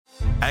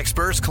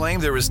Experts claim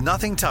there is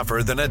nothing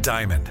tougher than a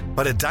diamond.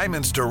 But at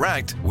Diamonds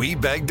Direct, we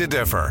beg to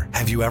differ.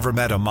 Have you ever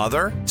met a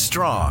mother?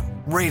 Strong,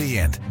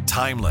 radiant,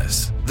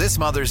 timeless. This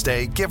Mother's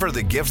Day, give her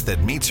the gift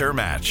that meets her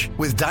match.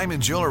 With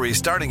diamond jewelry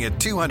starting at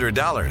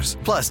 $200.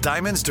 Plus,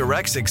 Diamonds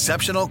Direct's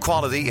exceptional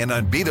quality and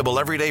unbeatable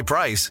everyday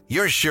price,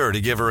 you're sure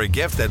to give her a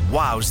gift that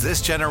wows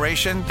this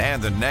generation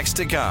and the next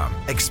to come.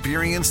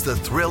 Experience the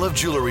thrill of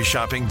jewelry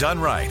shopping done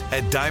right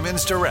at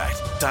Diamonds Direct.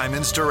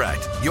 Diamonds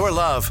Direct. Your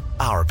love,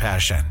 our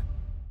passion.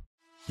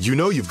 You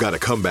know you've got a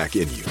comeback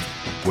in you.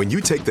 When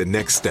you take the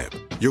next step,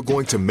 you're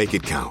going to make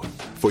it count.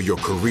 For your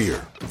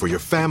career, for your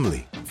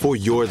family, for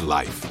your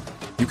life.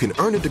 You can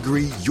earn a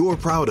degree you're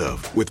proud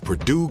of with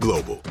Purdue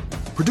Global.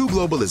 Purdue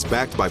Global is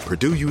backed by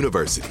Purdue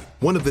University,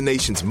 one of the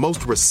nation's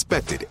most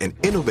respected and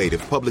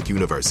innovative public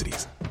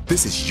universities.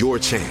 This is your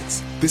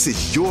chance. This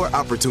is your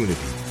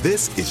opportunity.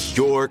 This is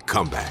your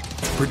comeback.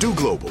 Purdue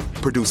Global,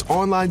 Purdue's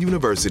online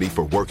university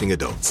for working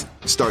adults.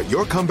 Start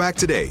your comeback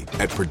today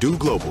at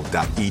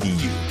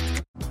purdueglobal.edu.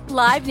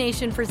 Live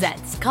Nation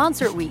presents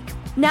Concert Week.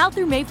 Now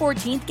through May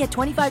 14th, get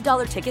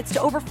 $25 tickets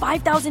to over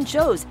 5,000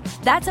 shows.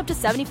 That's up to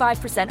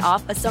 75%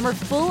 off a summer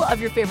full of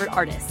your favorite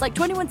artists like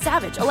 21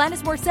 Savage,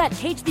 Alanis Morissette,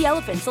 Cage the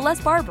Elephant,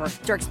 Celeste Barber,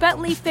 Dierks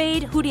Bentley,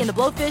 Fade, Hootie and the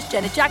Blowfish,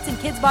 Janet Jackson,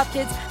 Kidz Bop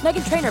Kids,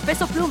 Meghan Trainor,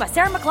 Bissell Pluma,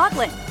 Sarah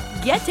McLachlan.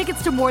 Get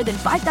tickets to more than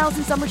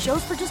 5,000 summer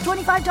shows for just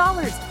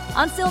 $25.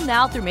 Until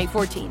now through May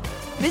 14th.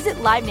 Visit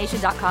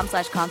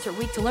LiveNation.com/Concert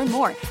Week to learn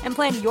more and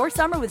plan your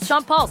summer with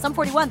Sean Paul, Sum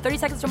 41, 30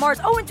 Seconds to Mars,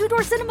 and Two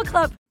Door Cinema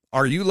Club.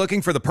 Are you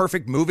looking for the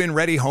perfect move-in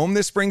ready home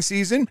this spring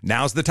season?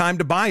 Now's the time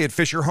to buy at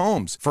Fisher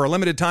Homes. For a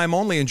limited time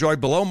only, enjoy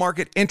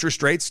below-market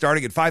interest rates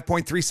starting at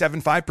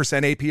 5.375%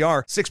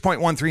 APR,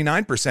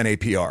 6.139%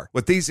 APR.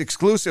 With these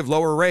exclusive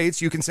lower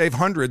rates, you can save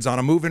hundreds on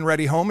a move-in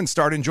ready home and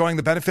start enjoying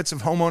the benefits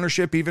of home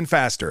ownership even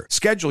faster.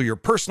 Schedule your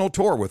personal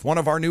tour with one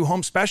of our new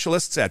home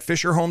specialists at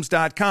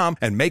FisherHomes.com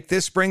and make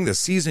this spring the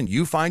season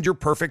you find your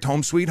perfect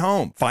home sweet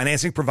home.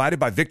 Financing provided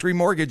by Victory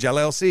Mortgage,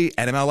 LLC,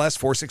 NMLS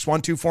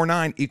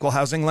 461249, Equal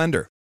Housing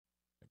Lender.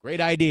 Great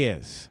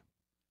ideas.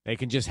 They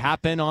can just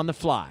happen on the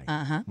fly.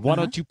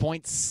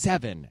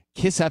 102.7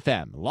 KISS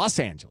FM, Los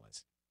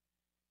Angeles.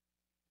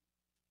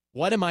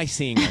 What am I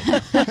seeing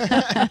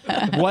right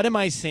now? What am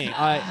I seeing?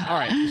 All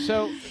right,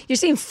 so... You're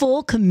seeing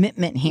full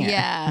commitment here.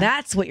 Yeah.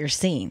 That's what you're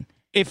seeing.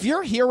 If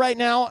you're here right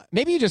now,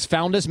 maybe you just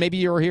found us, maybe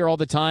you're here all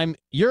the time,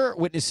 you're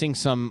witnessing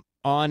some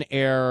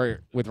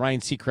on-air with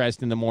Ryan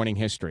Seacrest in the morning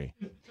history.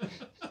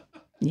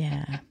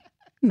 Yeah.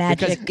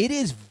 Magic. Because it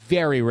is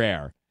very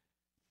rare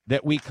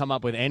that we come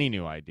up with any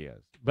new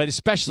ideas, but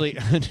especially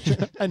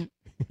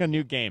a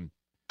new game.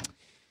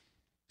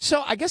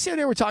 So I guess the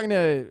other day we're talking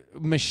to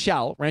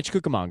Michelle Rancho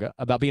Cucamonga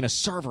about being a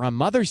server on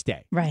Mother's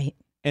Day. Right.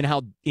 And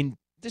how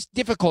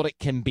difficult it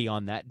can be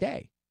on that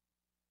day.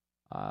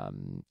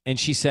 And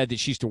she said that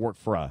she used to work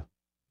for a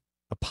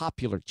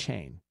popular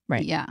chain.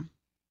 Right. Yeah.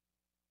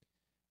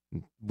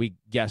 We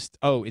guessed,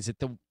 is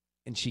it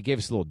and she gave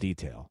us a little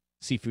detail.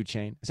 Seafood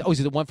chain. I said, is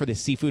it the one for the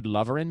seafood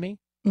lover in me?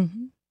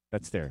 Mm-hmm.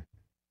 That's their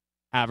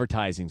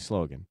advertising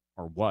slogan,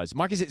 or was.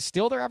 Mark, is it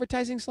still their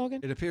advertising slogan?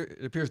 It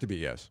appears to be,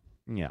 yes.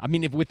 Yeah. I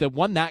mean, if with the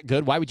one that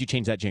good, why would you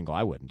change that jingle?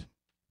 I wouldn't.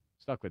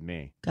 Stuck with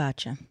me.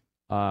 Gotcha.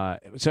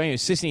 So anyway,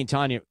 Sissy and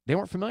Tanya, they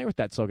weren't familiar with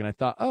that slogan. I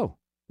thought,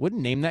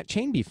 wouldn't name that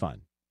chain be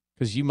fun?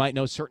 Because you might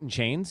know certain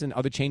chains and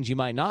other chains you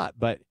might not,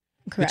 but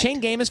Correct. The chain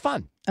game is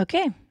fun.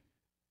 Okay.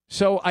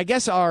 So I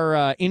guess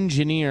our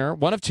engineer,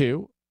 one of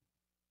two,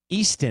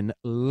 Easton,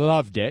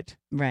 loved it.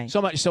 Right.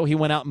 So much so he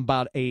went out and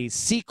bought a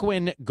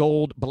sequin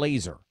gold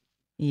blazer.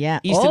 Yeah.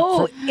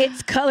 Easton,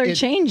 it's color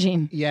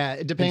changing.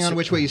 Yeah, depending on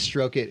which way you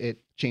stroke it,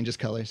 it changes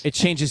colors. It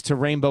changes to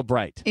rainbow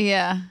bright.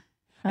 Yeah.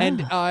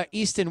 And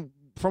Easton,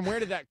 from where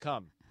did that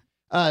come?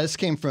 This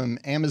came from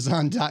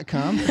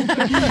Amazon.com.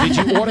 Did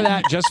you order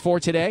that just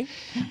for today?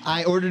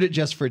 I ordered it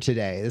just for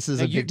today. This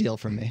is a big deal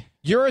for me.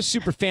 You're a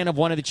super fan of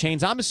one of the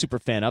chains I'm a super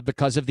fan of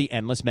because of the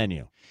endless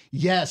menu.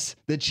 Yes,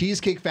 the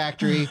Cheesecake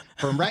Factory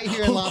from right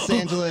here in Los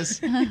Angeles.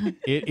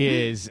 It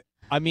is.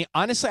 I mean,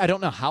 honestly, I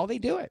don't know how they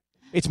do it.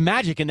 It's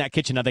magic in that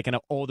kitchen how they can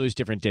have all those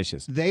different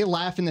dishes. They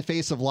laugh in the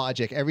face of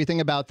logic,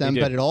 everything about them,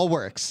 but it all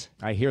works.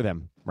 I hear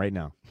them right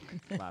now.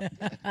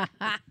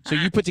 So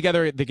you put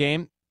together the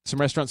game,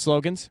 some restaurant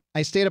slogans?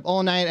 I stayed up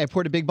all night. I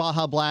poured a big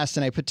Baja Blast,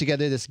 and I put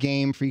together this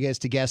game for you guys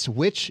to guess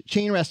which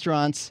chain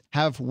restaurants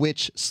have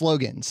which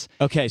slogans.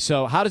 Okay,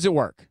 so how does it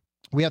work?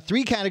 We have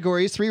 3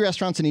 categories, 3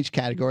 restaurants in each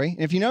category. And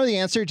if you know the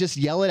answer, just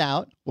yell it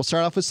out. We'll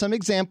start off with some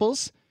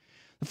examples.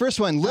 The first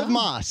one, Liv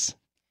Moss.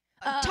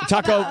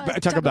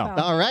 Taco Bell.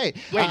 All right.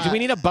 Wait, do we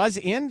need a buzz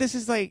in? This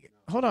is like,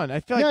 hold on. I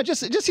feel like. No,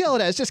 just yell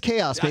it out. It's just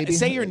chaos, baby.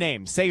 Say your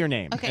name. Say your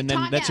name. Okay, and then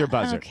Tanya. that's your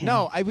buzzer. Okay.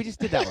 No, we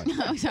just did that one.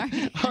 No,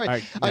 sorry. All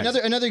right.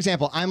 Another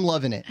example. I'm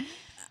loving it.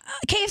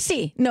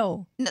 KFC.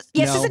 No.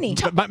 Yes, No. isn't he?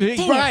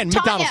 Brian,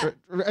 McDonald's.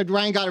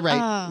 Ryan got it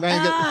right.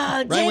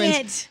 Ryan dang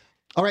wins. it.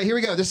 All right, here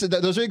we go.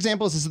 Those are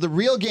examples. This is the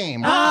real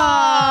game.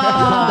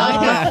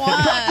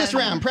 Practice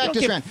round.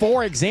 Practice round.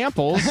 4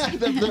 examples.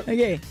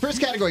 Okay.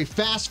 First category,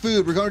 fast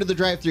food. We're going to the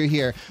drive-thru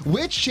here.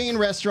 Which chain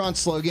restaurant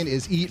slogan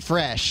is "Eat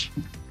Fresh"?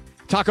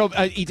 Taco,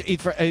 eat.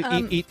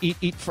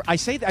 I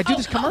say that. I do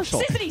this commercial.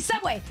 Symphony,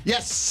 Subway.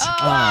 Yes. Subway.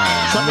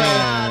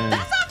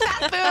 That's not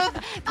fast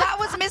food. That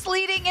was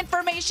misleading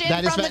information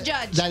from the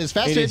judge. That is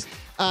fast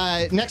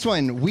food. Next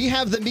one. We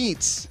have the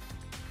meats.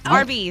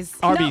 Arby's.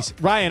 Arby's.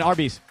 No. Ryan,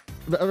 Arby's.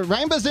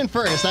 Ryan buzzed in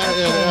first.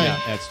 Yeah,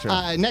 that's true.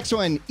 Next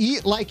one.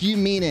 Eat like you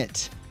mean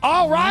it.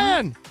 Oh,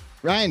 Ryan.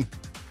 Ryan.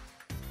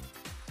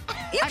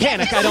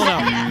 Panic. I don't know.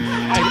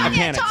 I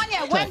panicked.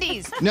 Tanya,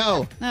 Wendy's.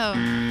 No. No.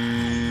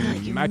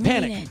 I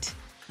panicked.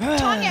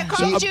 Tanya,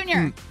 Carl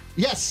Jr.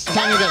 Yes,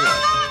 Tanya does it.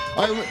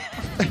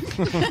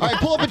 All right,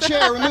 pull up a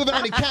chair. We're moving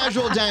on to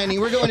casual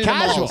dining. We're going into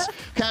malls.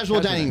 Casual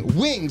dining.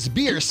 Wings,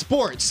 beer,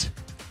 sports.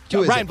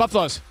 Ryan,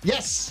 Buffalo's.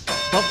 Yes.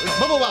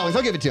 Buffalo Wild Wings.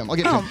 I'll give it to him.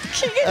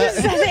 She just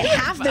said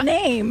half the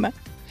name.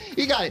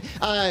 You got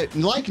it.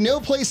 Like no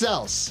place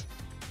else.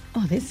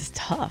 Oh, this is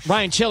tough.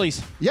 Ryan,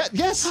 Chili's. Yeah,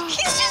 yes. He's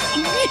just.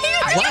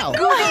 Wow.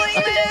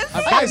 Googling this?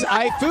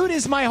 Guys, food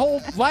is my whole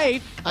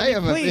life.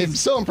 I'm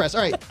so impressed.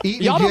 All right,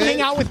 eating Y'all good. don't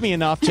hang out with me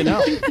enough to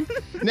know.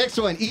 Next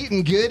one,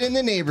 eating good in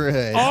the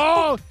neighborhood.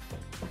 Oh.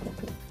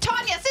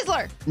 Tanya,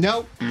 Sizzler.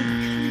 Nope.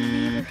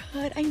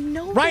 Neighborhood. I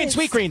know Ryan, this.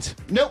 Sweetgreens.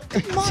 Nope.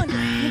 Come on,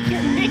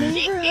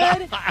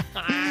 neighborhood.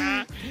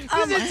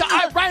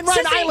 Ryan,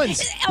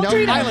 Islands.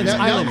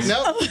 Islands.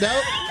 Nope.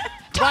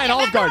 Ryan,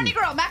 Olive Garden.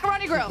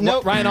 Macaroni Grill.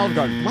 Nope. Ryan, Olive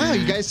Garden. Wow,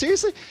 you guys,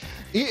 seriously?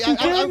 I'm good in the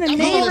calling this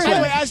neighborhood.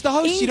 one. As the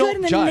host, Eating you good don't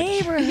in the judge.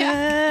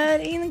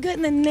 neighborhood. Eating good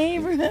in the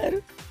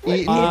neighborhood.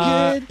 Eating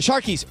good.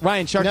 Sharkies.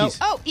 Ryan, Sharkies.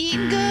 Oh,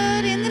 eating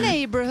good in the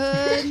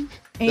neighborhood.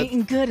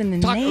 Eating good in the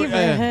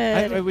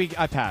neighborhood.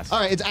 I pass. All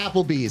right, it's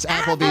Applebee's.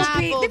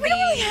 We don't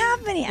really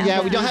have many Applebee's.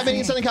 Yeah, we don't have any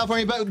in Southern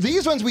California, but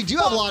these ones we do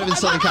have a lot of in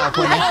Southern With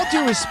California. all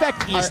due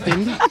respect,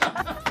 Easton,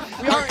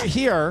 we are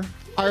here.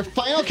 Our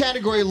final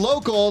category,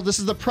 local. This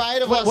is the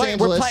pride of Los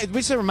Angeles.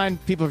 We should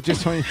remind people of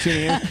just tuning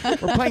in.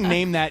 We're playing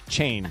Name That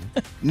Chain.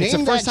 It's the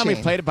Name first that time we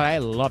chain. played it, but I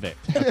love it.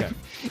 Okay.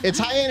 It's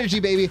high energy,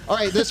 baby. All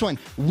right, this one.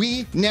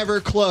 We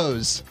never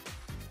close.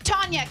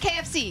 Tanya,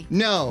 KFC.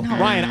 No.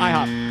 Ryan,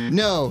 IHOP.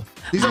 No.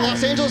 These are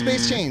Los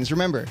Angeles-based chains,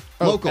 remember.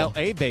 Local.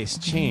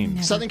 LA-based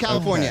chain. Southern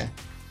California.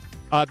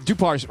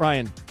 Dupars,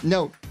 Ryan.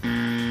 No.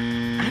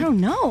 I don't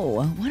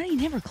know. Why don't you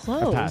never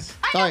close? Pass.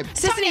 All right.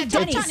 Symphony,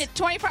 Tanya, Denny's.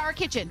 24-hour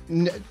kitchen.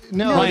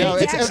 No,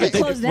 Ryan, it's actually okay.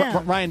 closed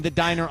down. Ryan, the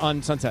diner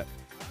on Sunset.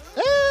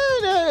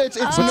 No, it's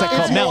What's that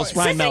called? it's Mel's.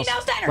 more- Ryan Mel's.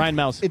 Mel's Diner. Ryan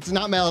Mel's. It's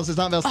not Mel's. It's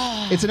not Mel's.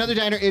 It's another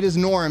diner. It is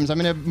Norm's. I'm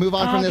going to move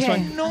on from this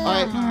Okay. one. All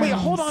right. Wait,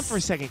 hold on for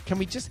a second. Can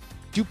we just...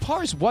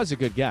 Dupars was a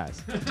good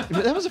guess.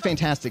 That was a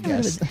fantastic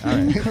guess. All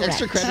right.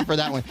 Extra credit for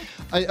that one.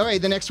 All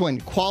right, the next one.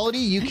 Quality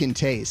you can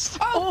taste.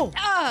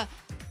 I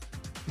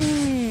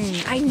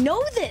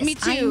know this. Me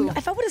too.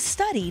 If I would have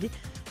studied.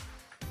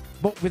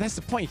 But that's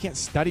the point. You can't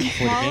study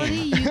before the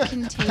Quality game. you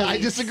can taste. I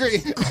disagree.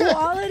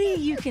 Quality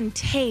you can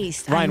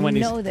taste. Ryan, I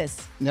Wendy's. know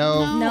this.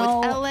 No.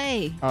 No. It's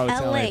LA. Oh, it's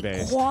LA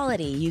LA-based.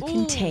 quality you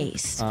can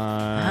taste. it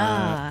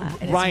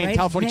is Ryan, right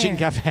California there. Chicken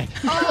Cafe.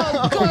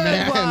 Oh, good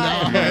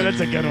one.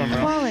 That's a good one, bro.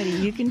 Quality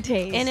you can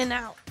taste.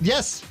 In-N-Out.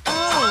 Yes.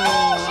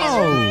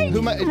 Oh, Who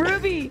am I?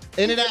 Ruby.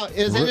 In and out.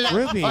 Is in and out.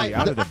 Ruby, All right,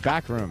 out of the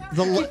back room.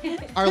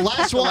 our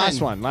last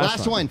one.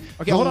 Last one.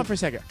 Okay, The- hold on for a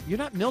second. You're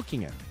not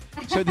milking it.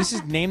 So this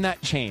is Name That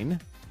Chain,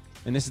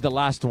 and this is the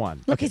last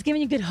one. Look, he's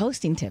giving you good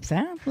hosting tips,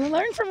 huh?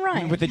 Learn from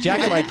Ryan. With a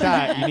jacket like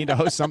that, you need to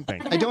host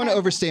something. I don't want to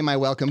overstay my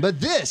welcome, but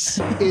this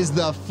is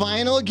the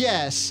final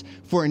guess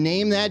for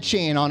Name That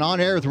Chain on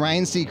Air with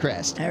Ryan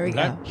Seacrest. There we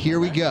go. Here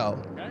we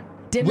go.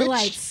 Dim the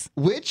lights.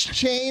 Which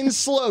chain's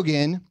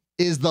slogan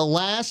is the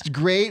last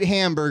great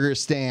hamburger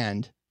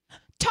stand?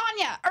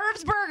 Tanya,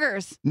 Herb's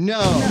Burgers. No.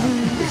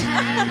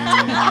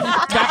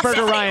 Fat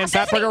Burger Ryan,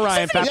 Fat Burger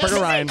Ryan, Fat Yes.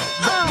 Burger Ryan.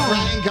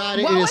 Ryan got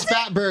it. What It was is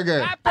Fat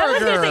Burger. I was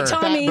going to Burger. say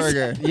Fat Tommy's.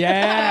 Burger.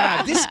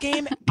 Yeah, this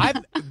game,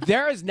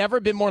 there has never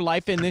been more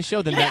life in this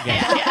show than that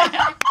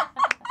game.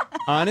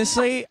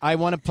 Honestly, I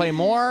want to play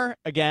more.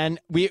 Again,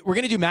 we're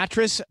going to do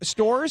mattress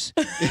stores.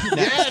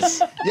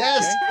 Yes.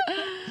 Yes.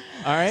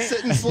 All right.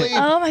 Sit and sleep.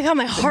 Oh my God,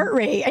 my heart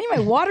rate. I need my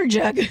water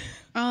jug.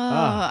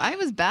 I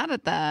was bad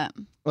at that.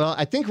 Well,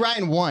 I think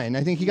Ryan won.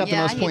 I think he got the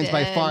Yeah, most he points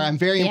by did. far. I'm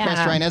very Yeah.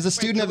 impressed, Ryan. As a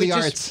student Can of we the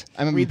just arts,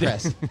 I'm read the-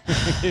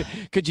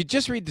 impressed. Could you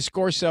just read the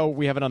score so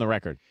we have it on the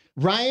record?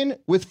 Ryan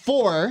with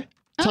 4,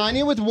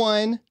 Tanya with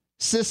 1,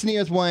 Sisney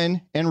with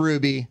 1, and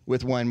Ruby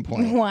with 1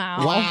 point.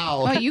 Wow.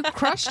 Wow. Oh, you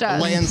crushed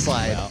us.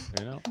 Landslide.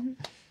 You know,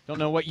 don't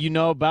know what you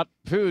know about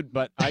food,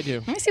 but I do.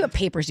 Let me see what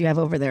papers you have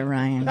over there,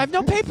 Ryan. I have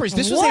no papers.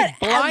 This was a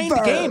blind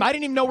Whatever. game. I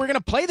didn't even know we were going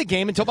to play the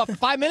game until about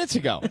 5 minutes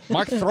ago.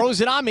 Mark throws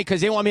it on me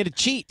because they want me to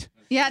cheat.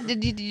 Yeah,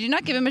 did you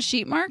not give him a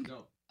sheet, Mark?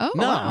 No. Oh,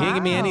 No, wow. he didn't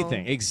give me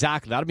anything.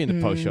 Exactly. That'll be in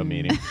the post-show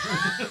meeting.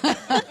 All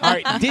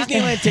right,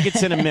 Disneyland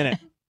tickets in a minute.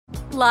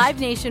 Live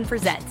Nation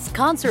presents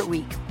Concert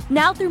Week.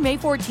 Now through May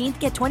 14th,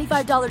 get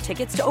 $25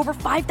 tickets to over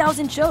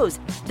 5,000 shows.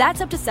 That's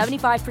up to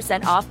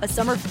 75% off a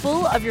summer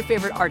full of your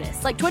favorite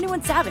artists like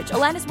 21 Savage,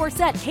 Alanis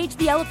Morissette, Cage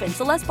the Elephant,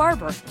 Celeste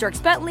Barber,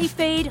 Dierks Bentley,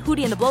 Fade,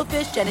 Hootie and the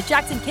Blowfish, Janet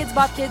Jackson, Kids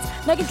Bop Kids,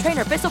 Meghan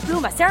Trainor, Bissell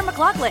Pluma, Sarah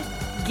McLachlan.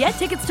 Get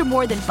tickets to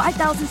more than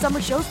 5,000 summer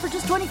shows for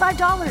just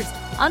 $25.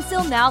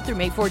 Until now through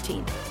May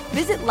 14th.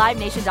 Visit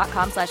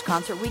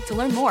LiveNation.com/Concert Week to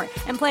learn more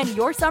and plan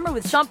your summer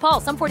with Sean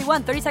Paul, Sum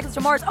 41, 30 Seconds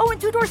to Mars,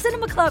 and Two Door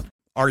Cinema Club.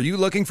 Are you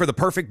looking for the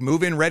perfect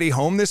move-in ready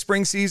home this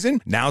spring season?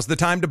 Now's the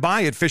time to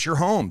buy at Fisher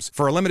Homes.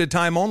 For a limited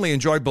time only,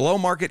 enjoy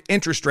below-market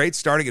interest rates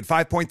starting at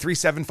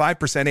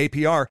 5.375%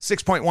 APR,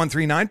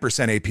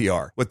 6.139%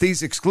 APR. With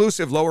these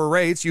exclusive lower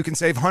rates, you can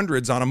save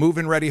hundreds on a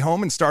move-in ready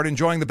home and start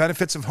enjoying the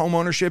benefits of home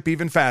ownership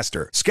even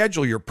faster.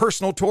 Schedule your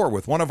personal tour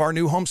with one of our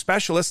new home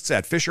specialists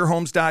at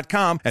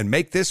FisherHomes.com and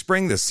make this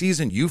spring the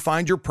season you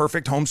find your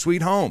perfect home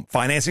sweet home.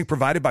 Financing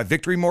provided by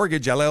Victory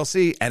Mortgage,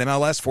 LLC,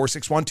 NMLS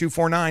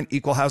 461249,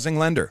 Equal Housing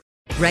Lender.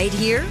 Right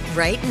here,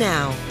 right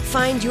now.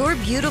 Find your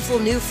beautiful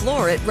new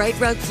floor at Right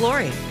Rug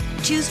Flooring.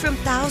 Choose from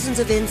thousands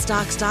of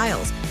in-stock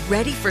styles,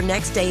 ready for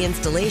next day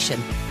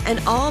installation, and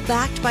all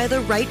backed by the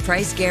right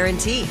price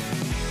guarantee.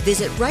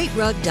 Visit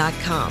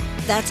rightrug.com.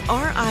 That's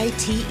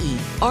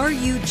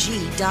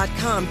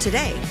RITERUG.com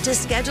today to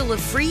schedule a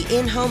free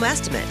in-home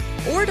estimate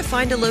or to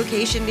find a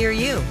location near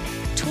you.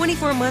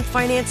 24-month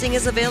financing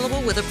is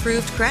available with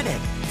approved credit.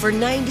 For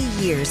 90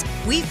 years,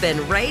 we've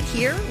been right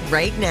here,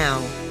 right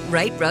now.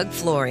 Right Rug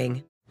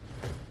Flooring.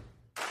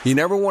 You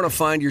never want to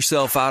find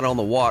yourself out on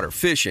the water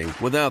fishing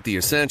without the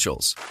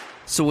essentials.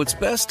 So it's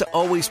best to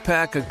always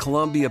pack a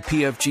Columbia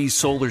PFG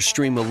Solar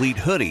Stream Elite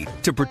hoodie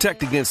to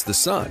protect against the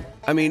sun.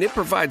 I mean, it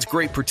provides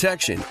great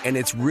protection and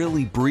it's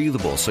really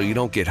breathable so you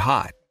don't get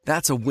hot.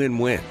 That's a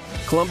win-win.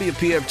 Columbia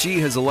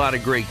PFG has a lot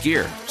of great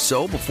gear.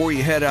 So before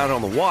you head out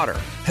on the water,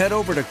 head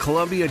over to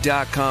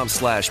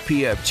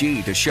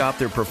Columbia.com/PFG to shop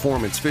their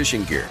performance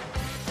fishing gear.